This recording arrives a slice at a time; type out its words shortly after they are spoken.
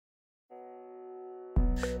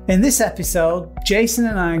In this episode, Jason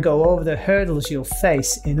and I go over the hurdles you'll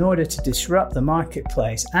face in order to disrupt the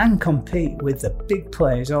marketplace and compete with the big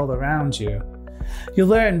players all around you. You'll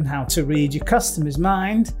learn how to read your customer's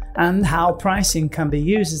mind and how pricing can be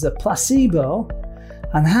used as a placebo,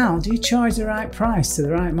 and how do you charge the right price to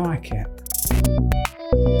the right market.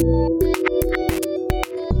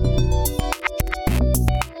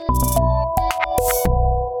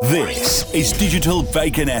 This is Digital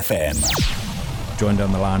Bacon FM. Joined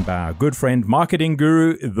on the line by our good friend, marketing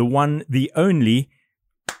guru, the one, the only,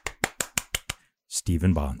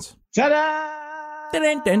 Stephen Barnes. Ta-da!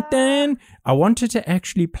 Dun, dun, dun. I wanted to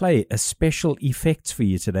actually play a special effects for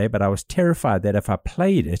you today, but I was terrified that if I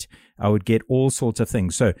played it, I would get all sorts of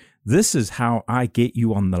things. So this is how I get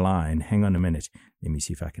you on the line. Hang on a minute. Let me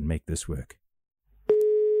see if I can make this work.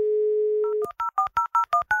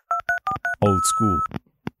 Old school.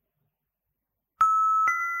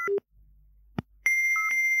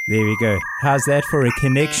 There we go. How's that for a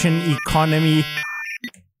connection economy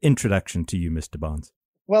introduction to you, Mr. Barnes?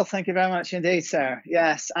 Well, thank you very much indeed, sir.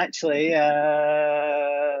 Yes, actually,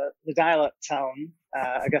 the dial-up tone,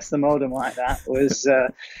 I guess the modem like that, was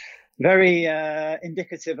very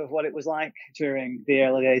indicative of what it was like during the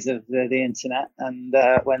early days of the internet, and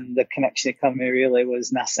when the connection economy really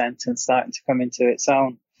was nascent and starting to come into its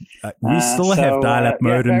own. We still have dial-up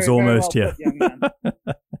modems almost very well here. put, young man.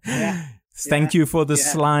 Yeah. Thank you for the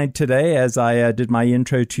slide today. As I did my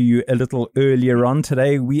intro to you a little earlier on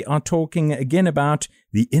today, we are talking again about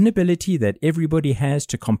the inability that everybody has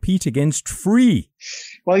to compete against free.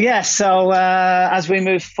 Well, yes. So as we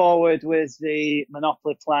move forward with the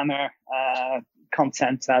Monopoly Planner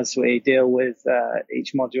content, as we deal with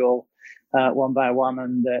each module one by one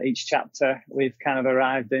and each chapter, we've kind of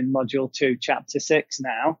arrived in module 2, chapter 6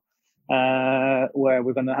 now. Where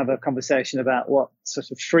we're going to have a conversation about what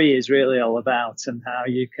sort of free is really all about and how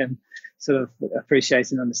you can sort of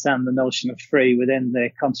appreciate and understand the notion of free within the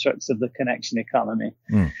constructs of the connection economy.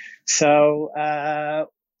 So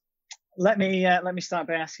let me start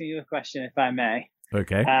by asking you a question, if I may.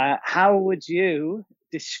 Okay. How would you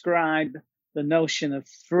describe the notion of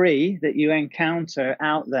free that you encounter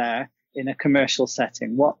out there in a commercial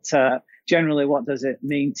setting? Generally, what does it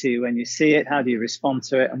mean to you when you see it? How do you respond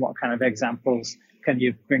to it? And what kind of examples can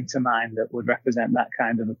you bring to mind that would represent that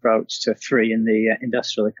kind of approach to free in the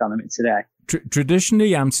industrial economy today?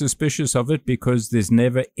 Traditionally, I'm suspicious of it because there's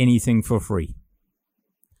never anything for free.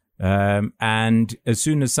 And as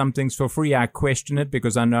soon as something's for free, I question it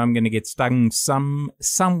because I know I'm going to get stung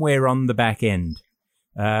somewhere on the back end.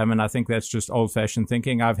 And I think that's just old-fashioned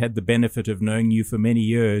thinking. I've had the benefit of knowing you for many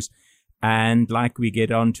years. And like we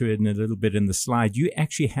get onto it in a little bit in the slide, you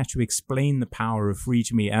actually had to explain the power of free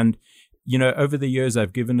to me. And, you know, over the years,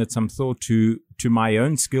 I've given it some thought to my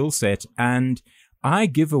own skill set. And I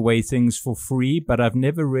give away things for free, but I've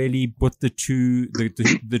never really put the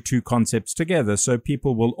two concepts together. So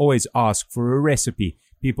people will always ask for a recipe.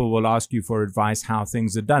 People will ask you for advice how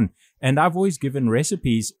things are done. And I've always given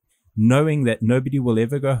recipes knowing that nobody will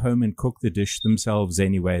ever go home and cook the dish themselves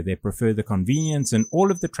anyway. They prefer the convenience and all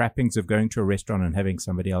of the trappings of going to a restaurant and having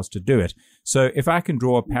somebody else to do it. So if I can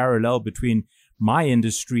draw a parallel between my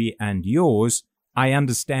industry and yours, I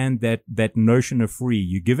understand that notion of free.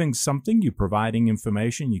 You're giving something, you're providing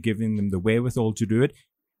information, you're giving them the wherewithal to do it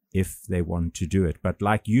if they want to do it. But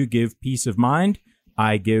like you give peace of mind,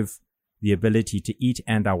 I give the ability to eat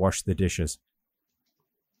and I wash the dishes.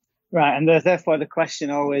 Right, and therefore the question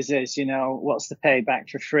always is, you know, what's the payback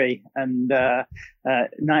for free? And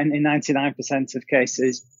in 99% of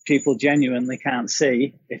cases, people genuinely can't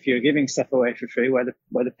see if you're giving stuff away for free where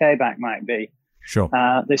the payback might be. Sure.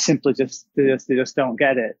 They simply just don't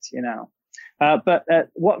get it, you know. But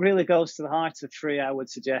what really goes to the heart of free, I would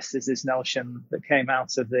suggest, is this notion that came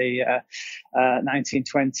out of the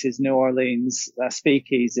 1920s New Orleans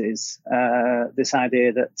speakeasies. This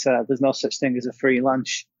idea that there's no such thing as a free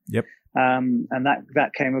lunch. Yep. And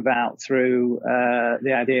that came about through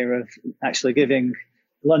the idea of actually giving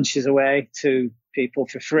lunches away to people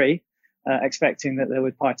for free, expecting that they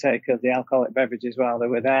would partake of the alcoholic beverages while they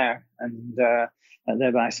were there, and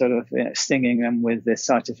thereby sort of stinging them with this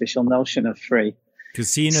artificial notion of free.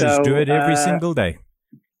 Casinos do it every single day.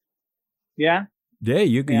 Yeah? Yeah,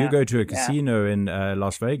 you go to a casino in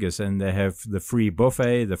Las Vegas and they have the free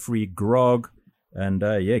buffet, the free grog, and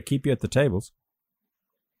keep you at the tables.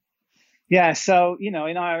 Yeah, so, you know,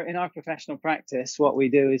 in our professional practice, what we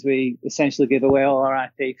do is we essentially give away all our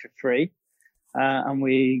IP for free, and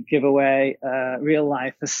we give away real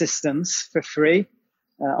life assistance for free,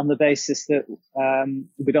 on the basis that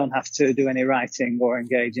we don't have to do any writing or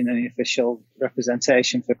engage in any official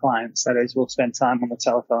representation for clients. That is, we'll spend time on the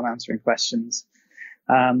telephone answering questions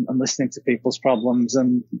and listening to people's problems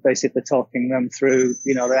and basically talking them through,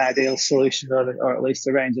 the ideal solution or at least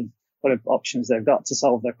a range of whatever options they've got to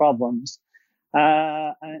solve their problems.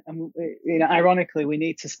 Ironically, we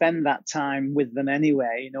need to spend that time with them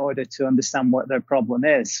anyway in order to understand what their problem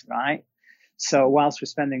is, right? So whilst we're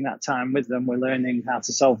spending that time with them, we're learning how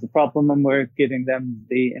to solve the problem and we're giving them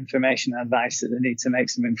the information and advice that they need to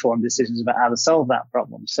make some informed decisions about how to solve that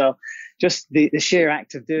problem. So just the sheer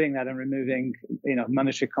act of doing that and removing,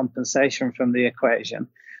 monetary compensation from the equation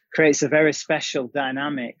creates a very special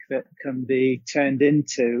dynamic that can be turned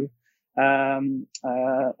into a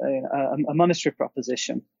monetary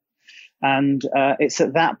proposition. And it's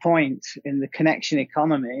at that point in the connection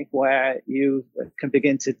economy where you can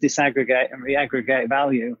begin to disaggregate and reaggregate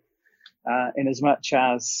value in as much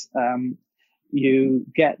as you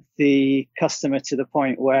get the customer to the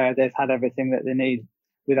point where they've had everything that they need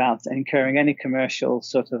without incurring any commercial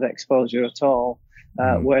sort of exposure at all,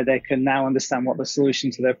 where they can now understand what the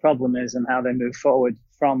solution to their problem is and how they move forward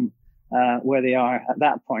from where they are at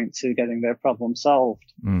that point to getting their problem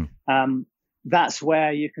solved. That's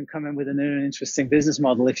where you can come in with a new and interesting business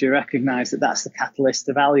model if you recognize that that's the catalyst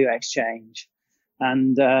to value exchange.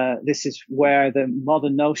 And this is where the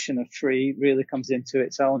modern notion of free really comes into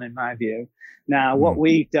its own, in my view. Now, what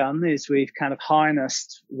we've done is we've kind of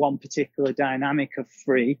harnessed one particular dynamic of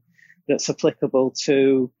free that's applicable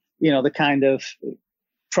to, the kind of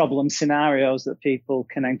problem scenarios that people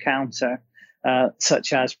can encounter,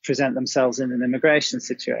 such as present themselves in an immigration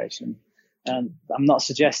situation. And I'm not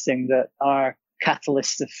suggesting that our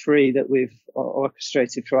catalyst of free that we've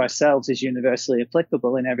orchestrated for ourselves is universally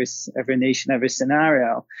applicable in every niche and every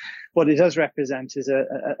scenario. What it does represent is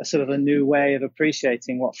a sort of a new way of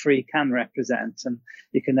appreciating what free can represent. And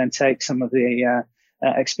you can then take some of the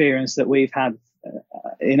experience that we've had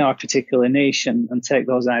in our particular niche and take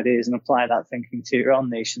those ideas and apply that thinking to your own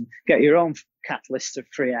niche and get your own catalyst of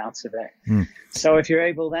free out of it. So if you're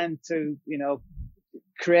able then to,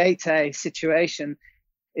 create a situation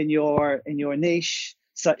in your niche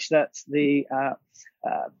such that the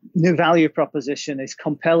new value proposition is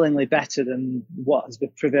compellingly better than what has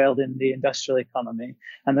been prevailed in the industrial economy,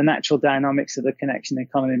 and the natural dynamics of the connection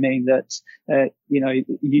economy mean that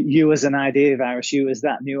you as an idea virus, you as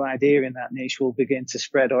that new idea in that niche will begin to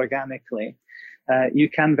spread organically.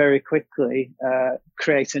 You can very quickly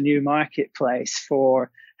create a new marketplace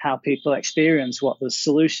for how people experience what the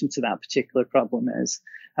solution to that particular problem is.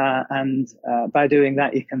 And by doing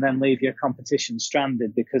that, you can then leave your competition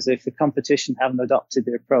stranded, because if the competition haven't adopted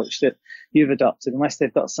the approach that you've adopted, unless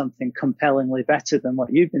they've got something compellingly better than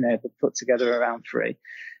what you've been able to put together around free,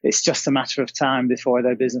 it's just a matter of time before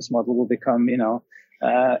their business model will become,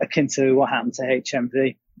 akin to what happened to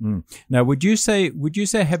HMV. Now, would you say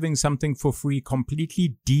having something for free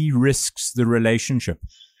completely de-risks the relationship?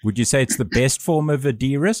 Would you say it's the best form of a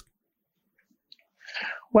de-risk?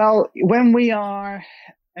 Well, when we are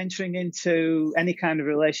entering into any kind of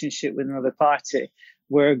relationship with another party,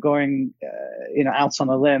 we're going, out on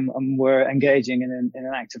a limb and we're engaging in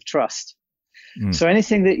an act of trust. So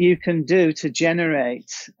anything that you can do to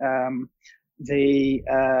generate that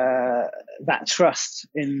trust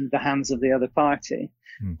in the hands of the other party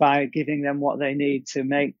by giving them what they need to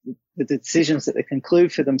make the decisions that they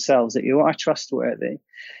conclude for themselves that you are trustworthy,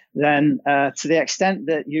 then to the extent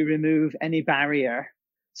that you remove any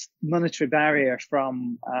monetary barrier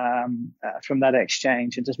from that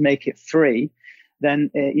exchange and just make it free,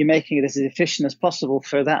 then you're making it as efficient as possible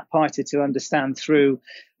for that party to understand through,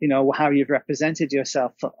 how you've represented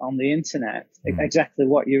yourself on the internet, exactly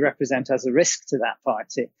what you represent as a risk to that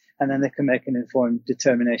party. And then they can make an informed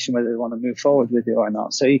determination whether they want to move forward with you or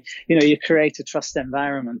not. So, you create a trust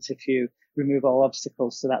environment if you remove all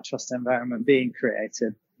obstacles to that trust environment being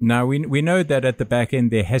created. Now, we know that at the back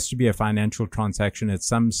end, there has to be a financial transaction at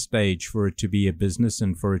some stage for it to be a business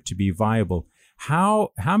and for it to be viable.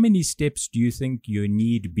 How many steps do you think you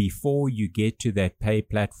need before you get to that pay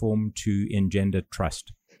platform to engender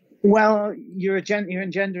trust? Well, you're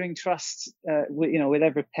engendering trust, with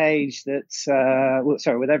every page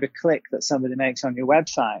with every click that somebody makes on your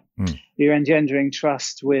website. You're engendering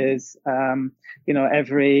trust with,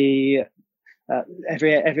 every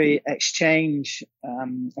exchange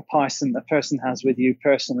a person has with you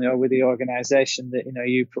personally or with the organization that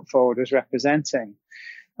you put forward as representing.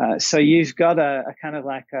 So you've got a kind of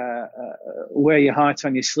like a wear your heart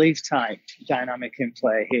on your sleeve type dynamic in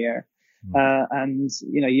play here. And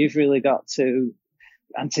you've really got to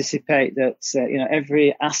anticipate that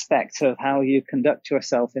every aspect of how you conduct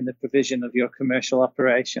yourself in the provision of your commercial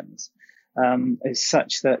operations is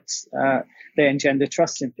such that they engender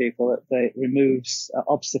trust in people, that they removes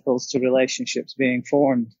obstacles to relationships being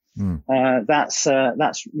formed.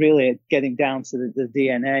 That's really getting down to the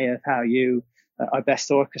DNA of how you are best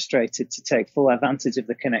orchestrated to take full advantage of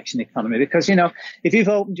the connection economy. Because, if you've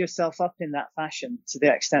opened yourself up in that fashion to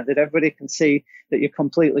the extent that everybody can see that you're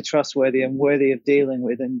completely trustworthy and worthy of dealing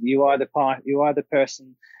with, and you are the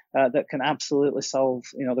person that can absolutely solve,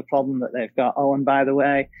 the problem that they've got. Oh, and by the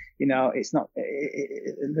way, it's not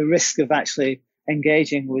the risk of actually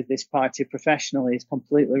engaging with this party professionally is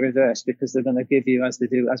completely reversed, because they're going to give you, as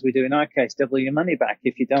we do in our case, double your money back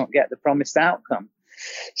if you don't get the promised outcome.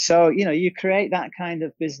 So, you create that kind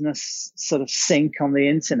of business sort of sink on the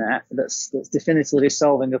internet that's definitively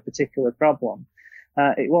solving a particular problem.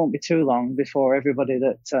 It won't be too long before everybody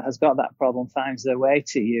that has got that problem finds their way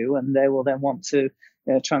to you, and they will then want to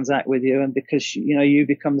transact with you. And because, you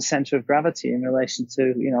become the center of gravity in relation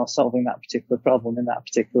to, solving that particular problem in that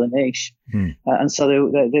particular niche. And so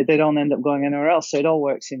they don't end up going anywhere else. So it all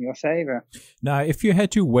works in your favor. Now, if you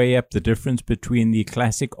had to weigh up the difference between the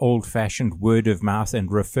classic old-fashioned word of mouth and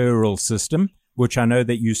referral system, which I know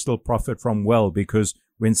that you still profit from well, because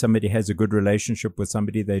when somebody has a good relationship with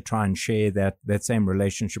somebody, they try and share that same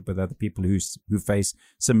relationship with other people who face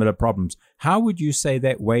similar problems. How would you say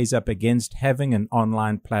that weighs up against having an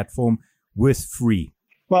online platform with free?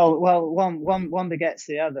 Well, one begets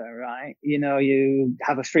the other, right? You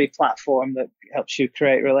have a free platform that helps you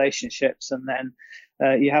create relationships, and then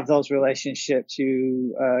you have those relationships.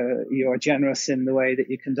 You are generous in the way that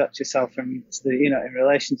you conduct yourself, in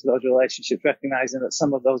relation to those relationships, recognizing that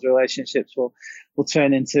some of those relationships will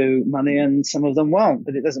turn into money and some of them won't.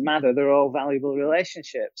 But it doesn't matter; they're all valuable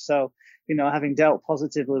relationships. So, having dealt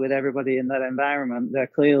positively with everybody in that environment, they're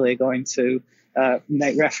clearly going to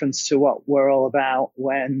make reference to what we're all about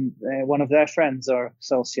when one of their friends or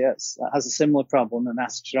associates has a similar problem and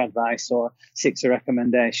asks for advice or seeks a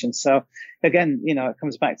recommendation. So again, it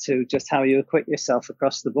comes back to just how you equip yourself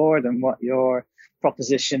across the board and what your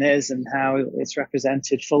proposition is and how it's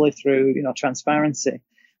represented fully through, transparency.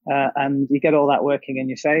 And you get all that working in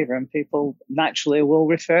your favor, and people naturally will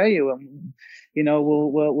refer you, and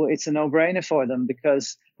it's a no-brainer for them,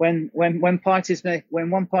 because when one party is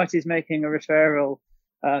making a referral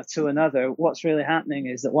to another, what's really happening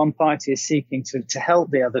is that one party is seeking to help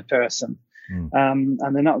the other person. And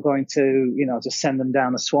they're not going to, just send them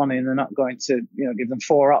down a Swanee, and they're not going to, give them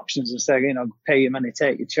 4 options and say, pay your money,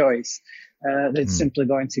 take your choice. They're simply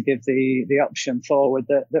going to give the option forward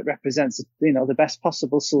that represents, the best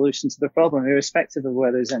possible solution to the problem, irrespective of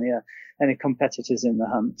whether there's any competitors in the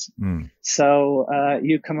hunt. So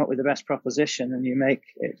you come up with the best proposition, and you make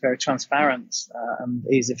it very transparent and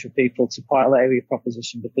easy for people to parlay with your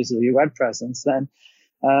proposition because of your web presence. Then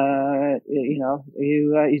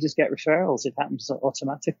you just get referrals. It happens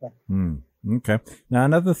automatically. Okay. Now,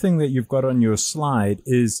 another thing that you've got on your slide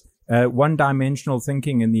is one-dimensional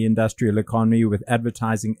thinking in the industrial economy, with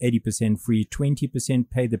advertising 80% free, 20%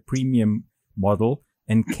 pay the premium model.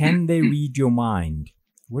 And can they read your mind?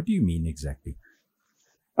 What do you mean exactly?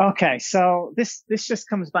 Okay, so this just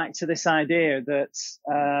comes back to this idea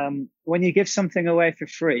that when you give something away for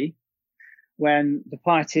free, when the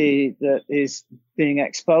party that is being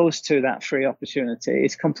exposed to that free opportunity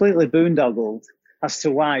is completely boondoggled as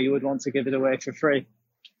to why you would want to give it away for free.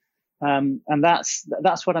 And that's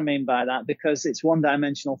what I mean by that, because it's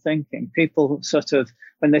one-dimensional thinking. People sort of,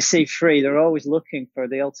 when they see free, they're always looking for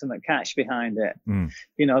the ultimate catch behind it.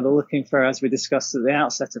 They're looking for, as we discussed at the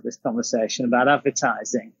outset of this conversation about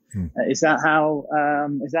advertising. Is that how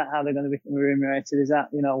they're going to be remunerated? Is that,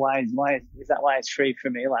 why is that why it's free for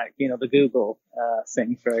me? Like, the Google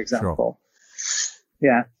thing, for example. Sure.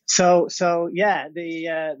 Yeah. So yeah,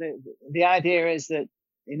 the idea is that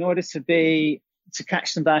in order to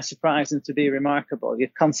catch them by surprise and to be remarkable, your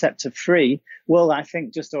concept of free will, I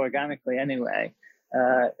think, just organically anyway,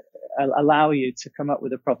 allow you to come up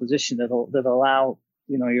with a proposition that'll allow,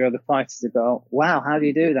 your other parties to go, wow, how do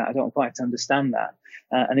you do that? I don't quite understand that.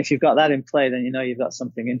 And if you've got that in play, then you've got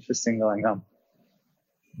something interesting going on.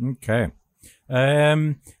 Okay.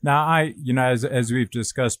 Now as we've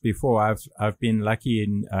discussed before, I've been lucky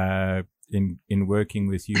in working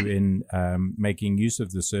with you in making use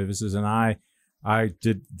of the services, and I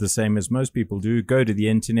did the same as most people do, go to the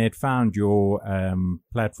internet, found your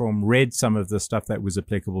platform, read some of the stuff that was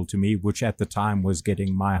applicable to me, which at the time was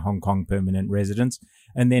getting my Hong Kong permanent residence,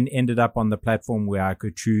 and then ended up on the platform where I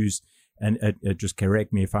could choose and just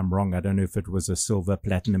correct me if I'm wrong. I don't know if it was a silver,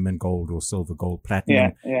 platinum, and gold, or silver, gold,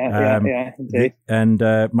 platinum. Yeah, indeed. And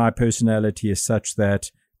my personality is such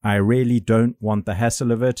that I really don't want the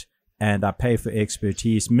hassle of it, and I pay for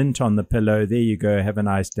expertise. Mint on the pillow. There you go. Have a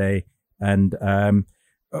nice day. And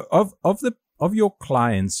of your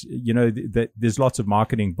clients, you know, there's lots of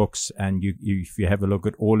marketing books, and if you have a look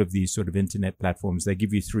at all of these sort of internet platforms, they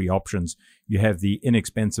give you three options. You have the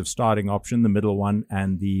inexpensive starting option, the middle one,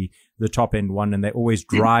 and the top end one, and they always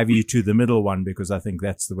drive you to the middle one because I think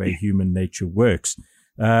that's the way human nature works.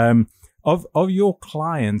 Of your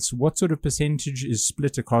clients, what sort of percentage is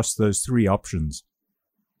split across those three options?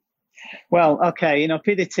 Well, okay, you know,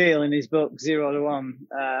 Peter Thiel in his book 0 to 1,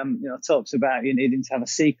 you know, talks about you needing to have a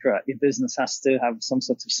secret. Your business has to have some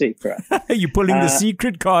sort of secret. You're pulling the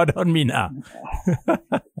secret card on me now.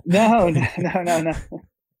 No.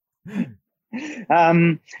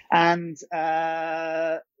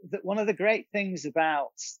 One of the great things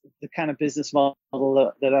about the kind of business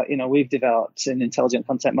model that you know we've developed in intelligent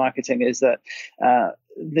content marketing is that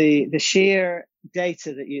the sheer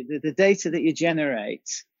data the data that you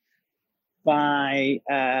generate by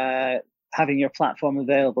having your platform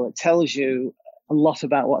available, it tells you a lot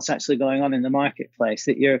about what's actually going on in the marketplace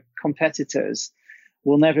that your competitors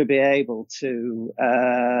will never be able to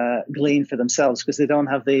glean for themselves because they don't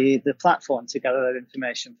have the platform to gather that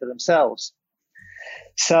information for themselves.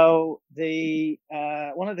 So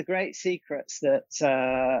one of the great secrets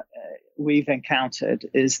that we've encountered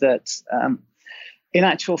is that in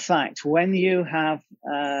actual fact, when you have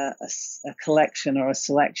a collection or a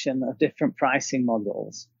selection of different pricing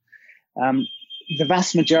models, the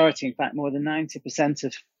vast majority, in fact, more than 90%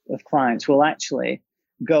 of clients will actually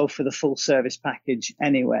go for the full service package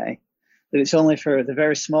anyway. That it's only for the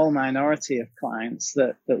very small minority of clients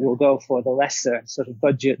that will go for the lesser sort of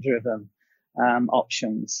budget-driven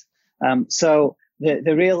options. So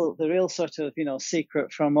the real sort of, you know,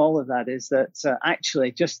 secret from all of that is that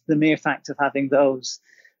actually just the mere fact of having those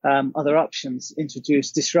other options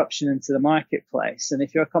introduce disruption into the marketplace. And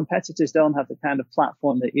if your competitors don't have the kind of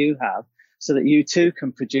platform that you have, so that you too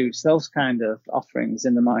can produce those kind of offerings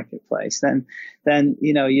in the marketplace, then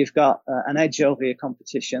you know you've got an edge over your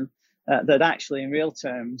competition that actually, in real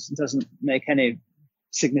terms, doesn't make any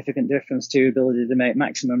significant difference to your ability to make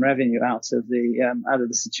maximum revenue out of the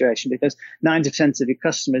situation, because 90% of your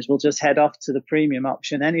customers will just head off to the premium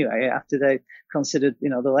option anyway after they've considered, you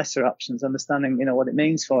know, the lesser options, understanding, you know, what it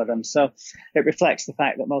means for them. So it reflects the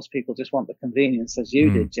fact that most people just want the convenience, as you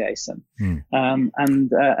did, Jason. And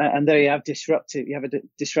there you have a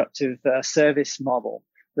disruptive service model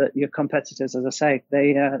that your competitors, as I say,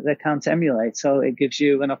 they can't emulate. So it gives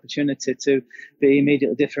you an opportunity to be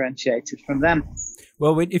immediately differentiated from them.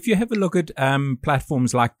 Well, if you have a look at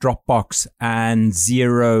platforms like Dropbox and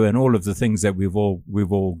Xero and all of the things that we've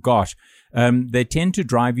all got, they tend to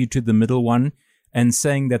drive you to the middle one and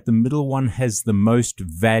saying that the middle one has the most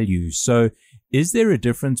value. So is there a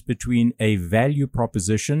difference between a value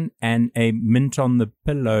proposition and a mint on the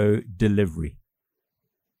pillow delivery?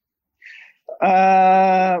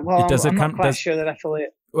 Well, I'm not quite sure that I fully...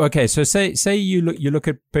 Okay, so say you look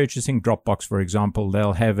at purchasing Dropbox, for example.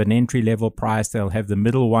 They'll have an entry level price, they'll have the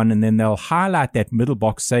middle one, and then they'll highlight that middle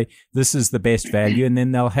box, say this is the best value, and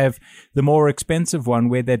then they'll have the more expensive one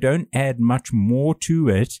where they don't add much more to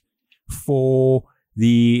it for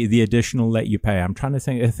the additional that you pay. I'm trying to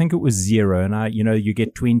think. I think it was Xero, and you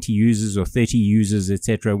get 20 users or 30 users,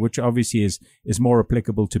 etc., which obviously is more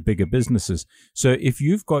applicable to bigger businesses. So if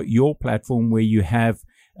you've got your platform where you have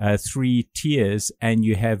 3 tiers, and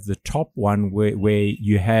you have the top one where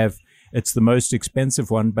you have, it's the most expensive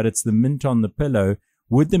one, but it's the mint on the pillow,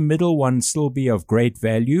 would the middle one still be of great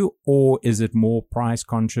value, or is it more price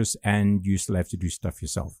conscious and you still have to do stuff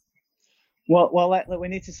yourself? Well, we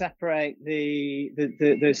need to separate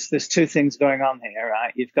there's two things going on here,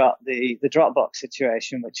 right? You've got the Dropbox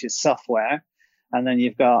situation, which is software, and then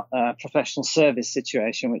you've got a professional service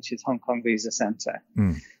situation, which is Hong Kong Visa Center.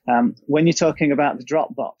 When you're talking about the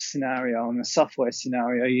Dropbox scenario and the software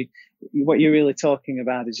scenario, what you're really talking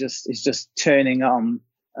about is just turning on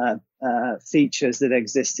features that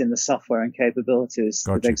exist in the software and capabilities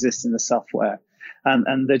that exist in the software.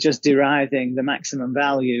 And they're just deriving the maximum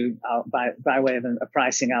value by way of a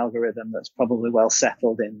pricing algorithm that's probably well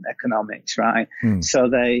settled in economics, right? So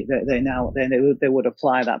they would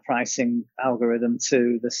apply that pricing algorithm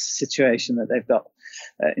to the situation that they've got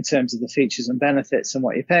in terms of the features and benefits and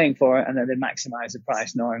what you're paying for it, and then they maximize the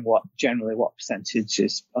price, knowing what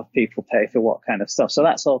percentages of people pay for what kind of stuff. So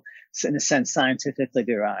that's all, in a sense, scientifically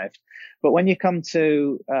derived. But when you come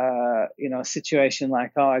to a situation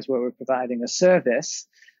like ours where we're providing a service,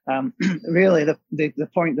 Really, the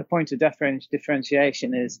point of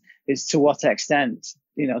differentiation is to what extent,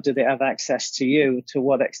 do they have access to you? To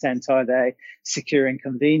what extent are they securing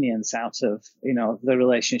convenience out of, the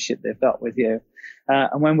relationship they've got with you?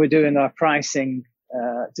 And when we're doing our pricing,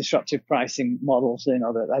 disruptive pricing models,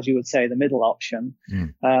 as you would say, the middle option,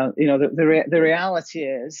 the reality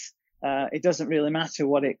is, it doesn't really matter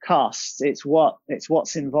what it costs. It's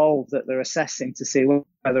what's involved that they're assessing to see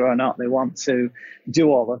whether or not they want to do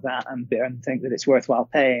all of that and think that it's worthwhile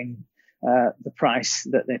paying the price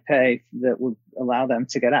that they pay that would allow them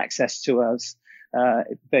to get access to us,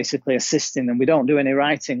 basically assisting them. We don't do any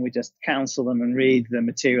writing. We just counsel them and read the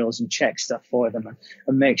materials and check stuff for them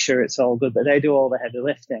and make sure it's all good. But they do all the heavy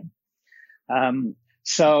lifting.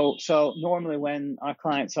 So normally when our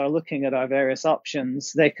clients are looking at our various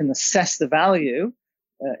options, they can assess the value,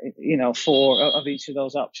 of each of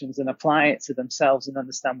those options and apply it to themselves and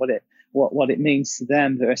understand what it means to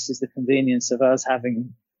them versus the convenience of us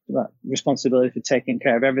having responsibility for taking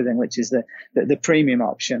care of everything, which is the premium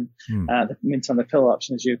option, the mint on the pill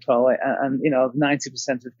option, as you call it. And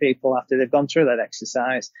 90% of people, after they've gone through that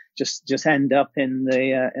exercise, just end up on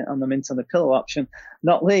the mint on the pill option,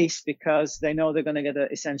 not least because they know they're going to get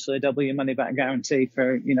essentially a double your money back guarantee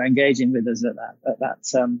for engaging with us at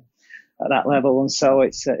that level. And so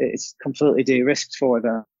it's completely de-risked for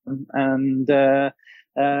them. And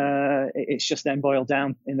it's just then boiled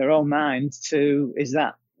down in their own mind to, is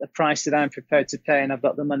that the price that I'm prepared to pay, and I've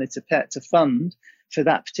got the money to fund for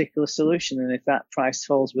that particular solution. And if that price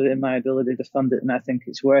falls within my ability to fund it, and I think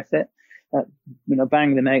it's worth it,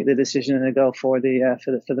 bang, they make the decision and they go for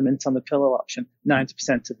the mint on the pillow option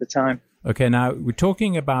 90% of the time. Okay, now we're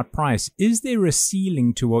talking about price. Is there a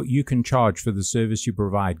ceiling to what you can charge for the service you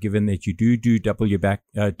provide, given that you do double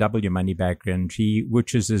your money back guarantee,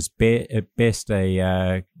 which is best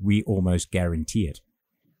we almost guarantee it?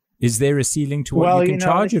 Is there a ceiling to what you can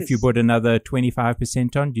charge if you put another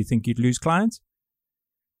 25% on? Do you think you'd lose clients?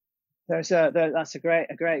 That's a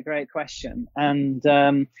great question.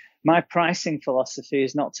 And my pricing philosophy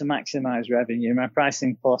is not to maximize revenue. My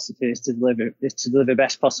pricing philosophy is to deliver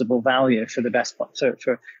best possible value for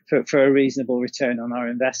for a reasonable return on our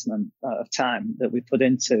investment of time that we put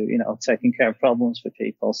into taking care of problems for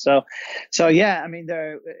people. So yeah, I mean,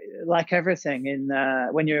 they're like everything in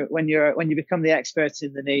when you become the expert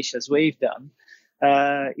in the niche, as we've done.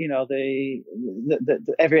 Every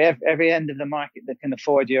end of the market that can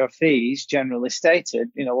afford your fees, generally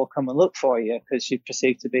stated, will come and look for you because you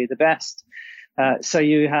perceive to be the best. So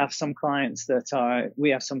you have some clients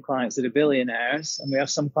we have some clients that are billionaires, and we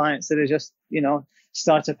have some clients that are just,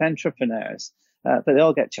 startup entrepreneurs, but they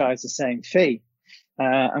all get charged the same fee.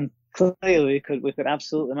 And clearly we could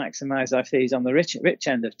absolutely maximize our fees on the rich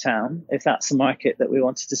end of town if that's the market that we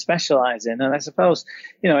wanted to specialize in. And I suppose,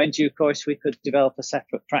 in due course, we could develop a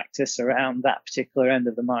separate practice around that particular end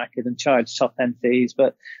of the market and charge top end fees.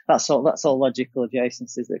 But that's all logical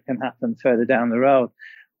adjacencies that can happen further down the road.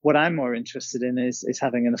 What I'm more interested in is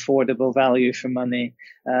having an affordable value for money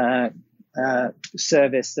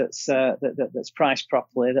service that's priced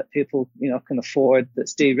properly, that people can afford,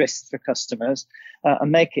 that's de-risked for customers,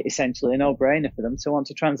 and make it essentially a no-brainer for them to want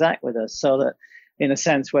to transact with us. So that, in a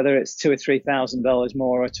sense, whether it's $2,000 or $3,000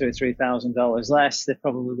 more or $2,000 or $3,000 less, they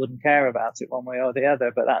probably wouldn't care about it one way or the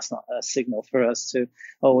other. But that's not a signal for us to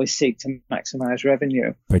always seek to maximize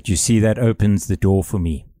revenue. But you see, that opens the door for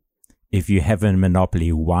me. If you have a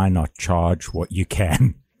monopoly, why not charge what you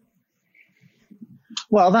can?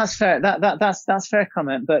 Well, that's fair. That's fair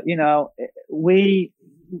comment. But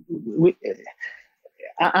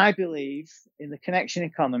I believe in the connection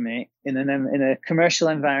economy in a commercial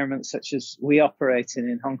environment such as we operate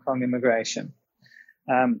in Hong Kong immigration.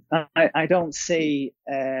 I don't see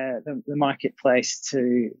the marketplace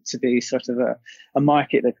to be sort of a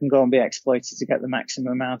market that can go and be exploited to get the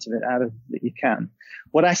maximum amount of it out of that you can.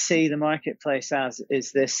 What I see the marketplace as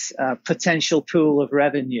is this potential pool of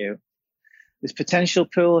revenue. This potential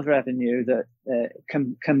pool of revenue that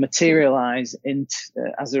can materialize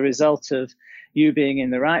as a result of you being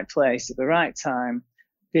in the right place at the right time,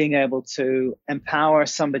 being able to empower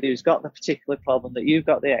somebody who's got the particular problem that you've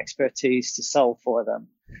got the expertise to solve for them,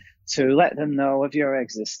 to let them know of your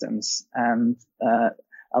existence and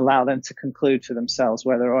allow them to conclude for themselves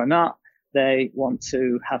whether or not they want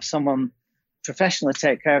to have someone professionally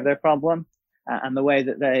take care of their problem. And the way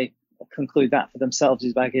that they conclude that for themselves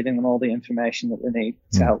is by giving them all the information that they need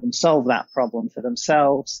to help them solve that problem for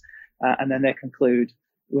themselves. And then they conclude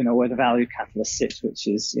where the value catalyst sits, which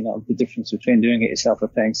is, the difference between doing it yourself or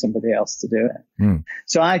paying somebody else to do it.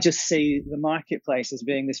 So I just see the marketplace as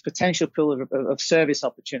being this potential pool of service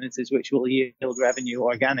opportunities, which will yield revenue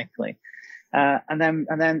organically. And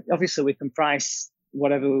then obviously we can price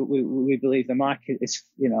whatever we believe the market is,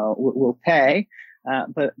 will pay.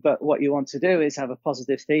 But what you want to do is have a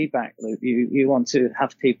positive feedback loop. You want to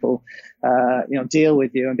have people, deal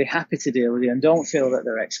with you and be happy to deal with you, and don't feel that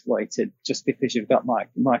they're exploited just because you've got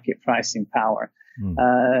market pricing power.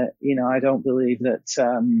 I don't believe that,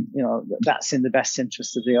 that's in the best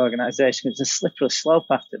interest of the organization. It's a slippery slope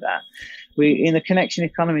after that. In the connection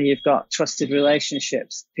economy, you've got trusted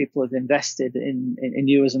relationships. People have invested in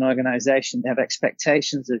you as an organization. They have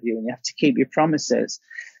expectations of you, and you have to keep your promises.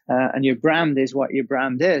 And your brand is what your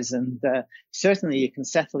brand is, and certainly you can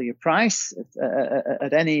settle your price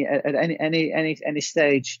at any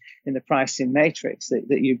stage in the pricing matrix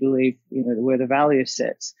that you believe where the value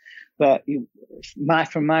sits. But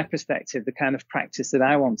from my perspective, the kind of practice that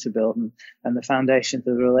I want to build and the foundation for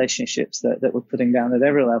the relationships that we're putting down at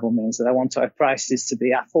every level means that I want our prices to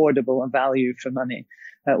be affordable and value for money,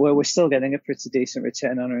 where we're still getting a pretty decent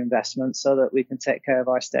return on our investment, so that we can take care of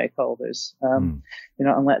our stakeholders, and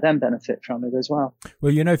let them benefit from it as well.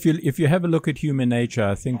 Well, if you have a look at human nature,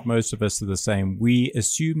 I think most of us are the same. We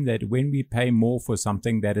assume that when we pay more for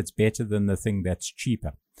something, that it's better than the thing that's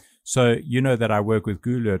cheaper. So, that I work with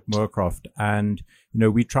Gulu at Moorcroft, and,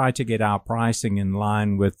 we try to get our pricing in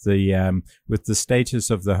line with the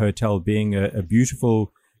status of the hotel being a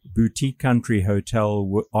beautiful boutique country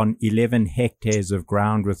hotel on 11 hectares of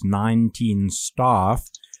ground with 19 staff.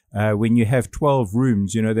 When you have 12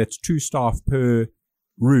 rooms, that's 2 staff per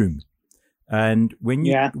room. And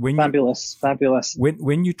fabulous.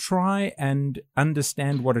 When you try and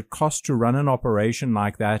understand what it costs to run an operation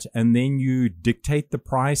like that, and then you dictate the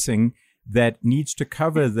pricing that needs to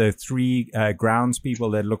cover the 3 grounds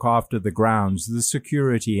people that look after the grounds, the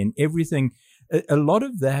security and everything, a lot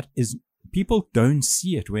of that is, people don't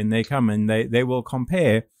see it when they come, and they will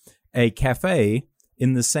compare a cafe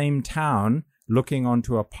in the same town looking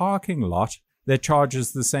onto a parking lot that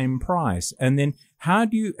charges the same price. And then how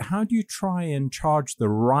do you try and charge the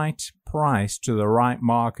right price to the right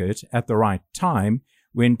market at the right time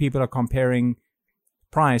when people are comparing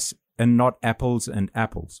price and not apples and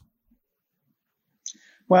apples?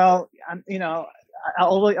 Well,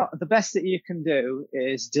 the best that you can do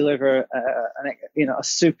is deliver a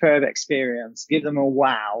superb experience, give them a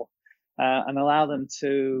wow, and allow them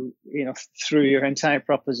to, through your entire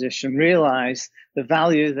proposition, realize the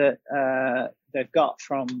value that they've got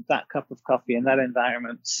from that cup of coffee in that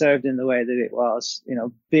environment, served in the way that it was,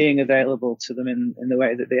 being available to them in the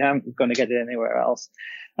way that they aren't going to get it anywhere else.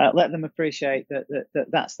 Let them appreciate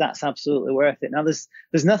that's absolutely worth it. Now, there's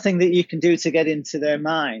nothing that you can do to get into their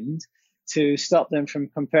mind to stop them from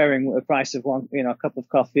comparing the price of one, a cup of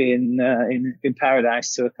coffee in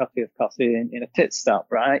Paradise to a cup of coffee in a pit stop,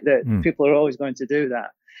 right? People are always going to do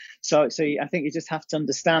that. So I think you just have to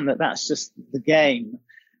understand that that's just the game.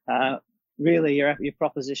 Really, your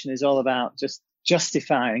proposition is all about just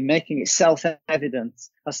justifying, making it self-evident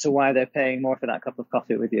as to why they're paying more for that cup of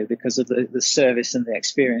coffee with you, because of the service and the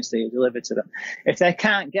experience that you deliver to them. If they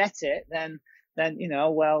can't get it, then they'll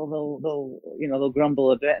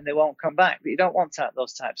grumble a bit and they won't come back. But you don't want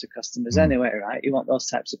those types of customers anyway, right? You want those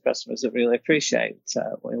types of customers that really appreciate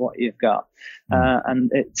what you've got. And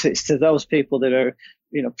it's to those people that are,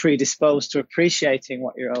 predisposed to appreciating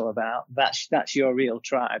what you're all about. That's your real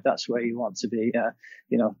tribe. That's where you want to be,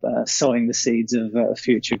 sowing the seeds of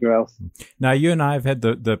future growth. Now, you and I have had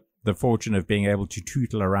the fortune of being able to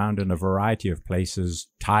tootle around in a variety of places,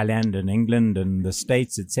 Thailand and England and the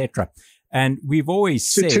States, etc. And we've always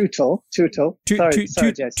said... Tootle. Sorry,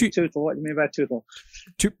 Jess. Tootle. What do you mean by tootle?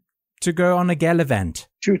 To go on a gallivant.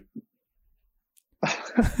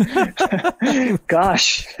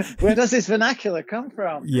 Gosh, where does this vernacular come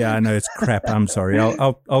from? Yeah, I know, it's crap. I'm sorry.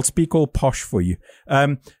 I'll speak all posh for you.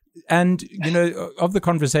 And, of the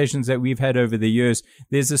conversations that we've had over the years,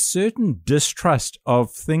 there's a certain distrust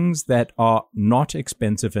of things that are not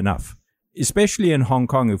expensive enough. Especially in Hong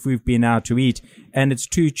Kong, if we've been out to eat and it's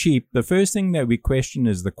too cheap, the first thing that we question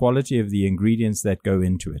is the quality of the ingredients that go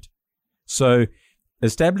into it. So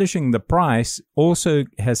establishing the price also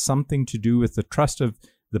has something to do with the trust of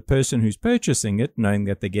the person who's purchasing it, knowing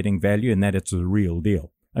that they're getting value and that it's the real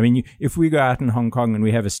deal. I mean, if we go out in Hong Kong and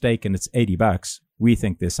we have a steak and it's $80, we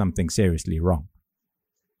think there's something seriously wrong.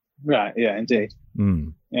 Right. Yeah, indeed.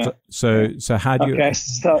 Yeah. So how do you... Okay.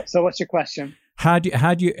 So what's your question? How do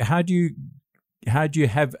you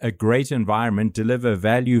have a great environment, deliver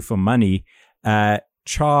value for money,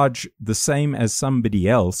 charge the same as somebody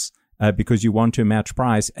else because you want to match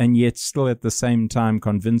price, and yet still at the same time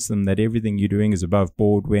convince them that everything you're doing is above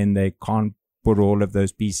board when they can't put all of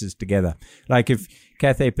those pieces together. Like if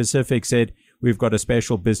Cathay Pacific said, we've got a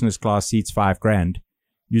special business class seats $5,000,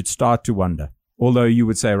 you'd start to wonder. Although you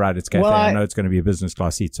would say, right, it's Cathay. Well, I know it's going to be a business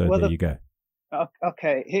class seat, so there you go.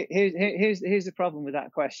 Okay, here's the problem with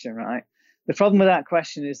that question, right? The problem with that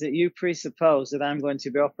question is that you presuppose that I'm going to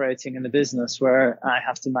be operating in a business where I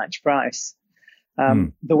have to match price.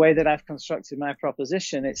 The way that I've constructed my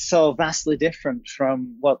proposition, it's so vastly different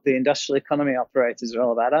from what the industrial economy operators are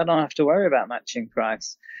all about. I don't have to worry about matching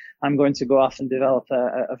price. I'm going to go off and develop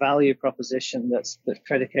a value proposition that's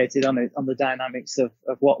predicated on the dynamics of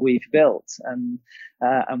what we've built, and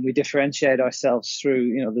we differentiate ourselves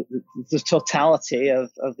through the totality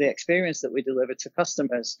of the experience that we deliver to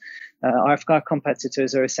customers. Our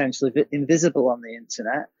competitors are essentially invisible on the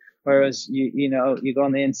internet. Whereas you go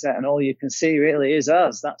on the internet and all you can see really is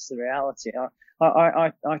us. That's the reality.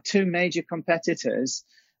 Our two major competitors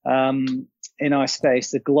in our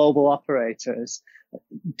space, the global operators,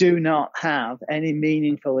 do not have any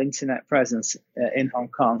meaningful internet presence in Hong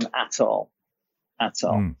Kong at all.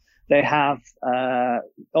 They have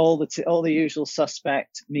all the usual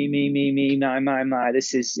suspect, me, my.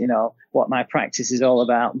 This is what my practice is all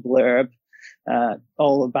about. Blurb.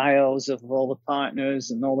 All the bios of all the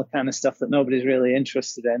partners and all the kind of stuff that nobody's really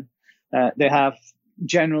interested in. They have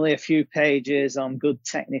generally a few pages on good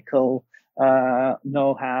technical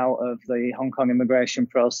know-how of the Hong Kong immigration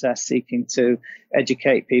process, seeking to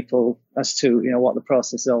educate people as to what the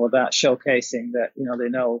process is all about, showcasing that they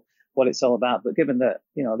know what it's all about. But given that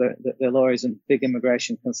they're lawyers and big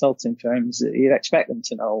immigration consulting firms, you'd expect them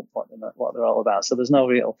to know what they're all about. So there's no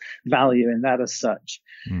real value in that as such.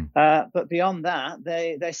 But beyond that,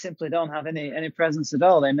 they simply don't have any presence at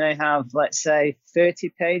all. They may have, let's say,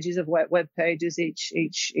 30 pages of web pages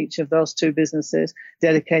each of those two businesses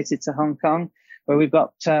dedicated to Hong Kong, where we've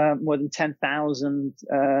got more than 10,000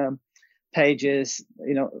 pages,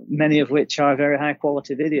 many of which are very high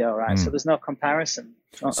quality video, right? So there's no comparison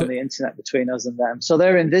on the internet between us and them. So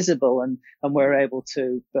they're invisible, and we're able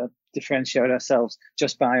to differentiate ourselves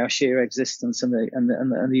just by our sheer existence and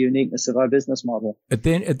the uniqueness of our business model. It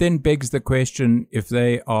then begs the question, if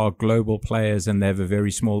they are global players and they have a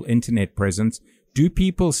very small internet presence, do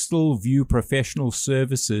people still view professional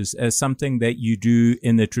services as something that you do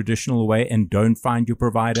in the traditional way and don't find your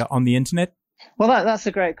provider on the internet? Well, that's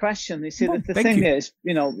a great question. You see, the thing is,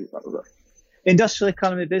 industrial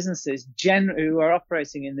economy businesses who are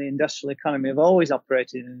operating in the industrial economy have always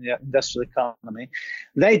operated in the industrial economy.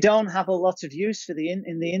 They don't have a lot of use for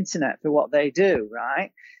in the internet for what they do,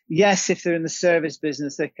 right? Yes, if they're in the service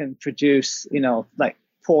business, they can produce, like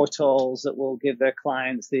portals that will give their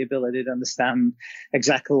clients the ability to understand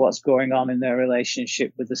exactly what's going on in their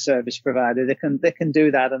relationship with the service provider. They can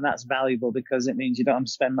do that, and that's valuable because it means you don't have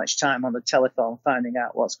to spend much time on the telephone finding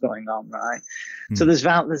out what's going on, right? So there's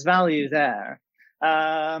value there.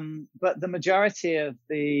 But the majority of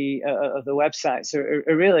the websites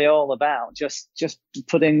are really all about just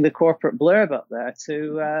putting the corporate blurb up there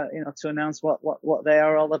to announce what they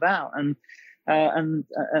are all about, and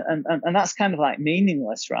that's kind of like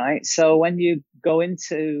meaningless, right? So when you go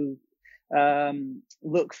into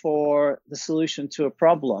look for the solution to a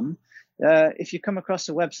problem, if you come across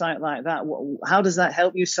a website like that, how does that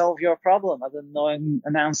help you solve your problem, other than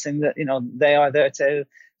announcing that they are there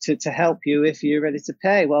to help you if you're ready to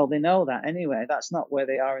pay? Well, they know that anyway. That's not where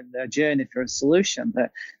they are in their journey for a solution.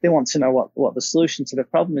 They want to know what the solution to the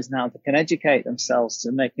problem is now. They can educate themselves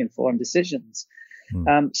to make informed decisions.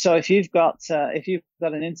 So if you've got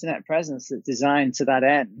an internet presence that's designed to that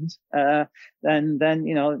end, then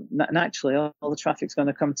naturally all the traffic's going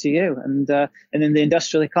to come to you. And in the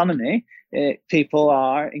industrial economy, people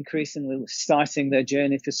are increasingly starting their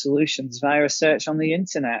journey for solutions via a search on the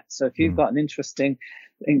internet. So if you've got an interesting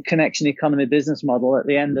connection economy business model at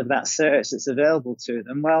the end of that search that's available to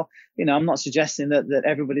them, well, I'm not suggesting that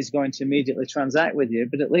everybody's going to immediately transact with you,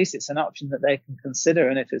 but at least it's an option that they can consider.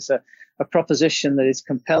 And if it's a proposition that is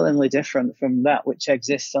compellingly different from that which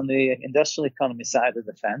exists on the industrial economy side of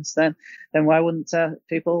the fence, then why wouldn't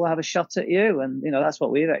people have a shot at you? And that's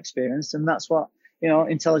what we've experienced, and that's what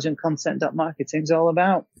intelligent content marketing is all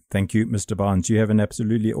about. Thank you, Mr. Barnes. You have an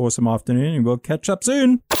absolutely awesome afternoon, and we'll catch up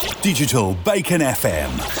soon. Digital Bacon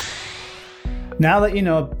FM. Now that you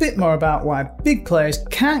know a bit more about why big players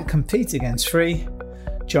can't compete against free,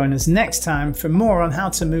 join us next time for more on how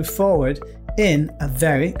to move forward in a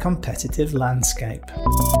very competitive landscape.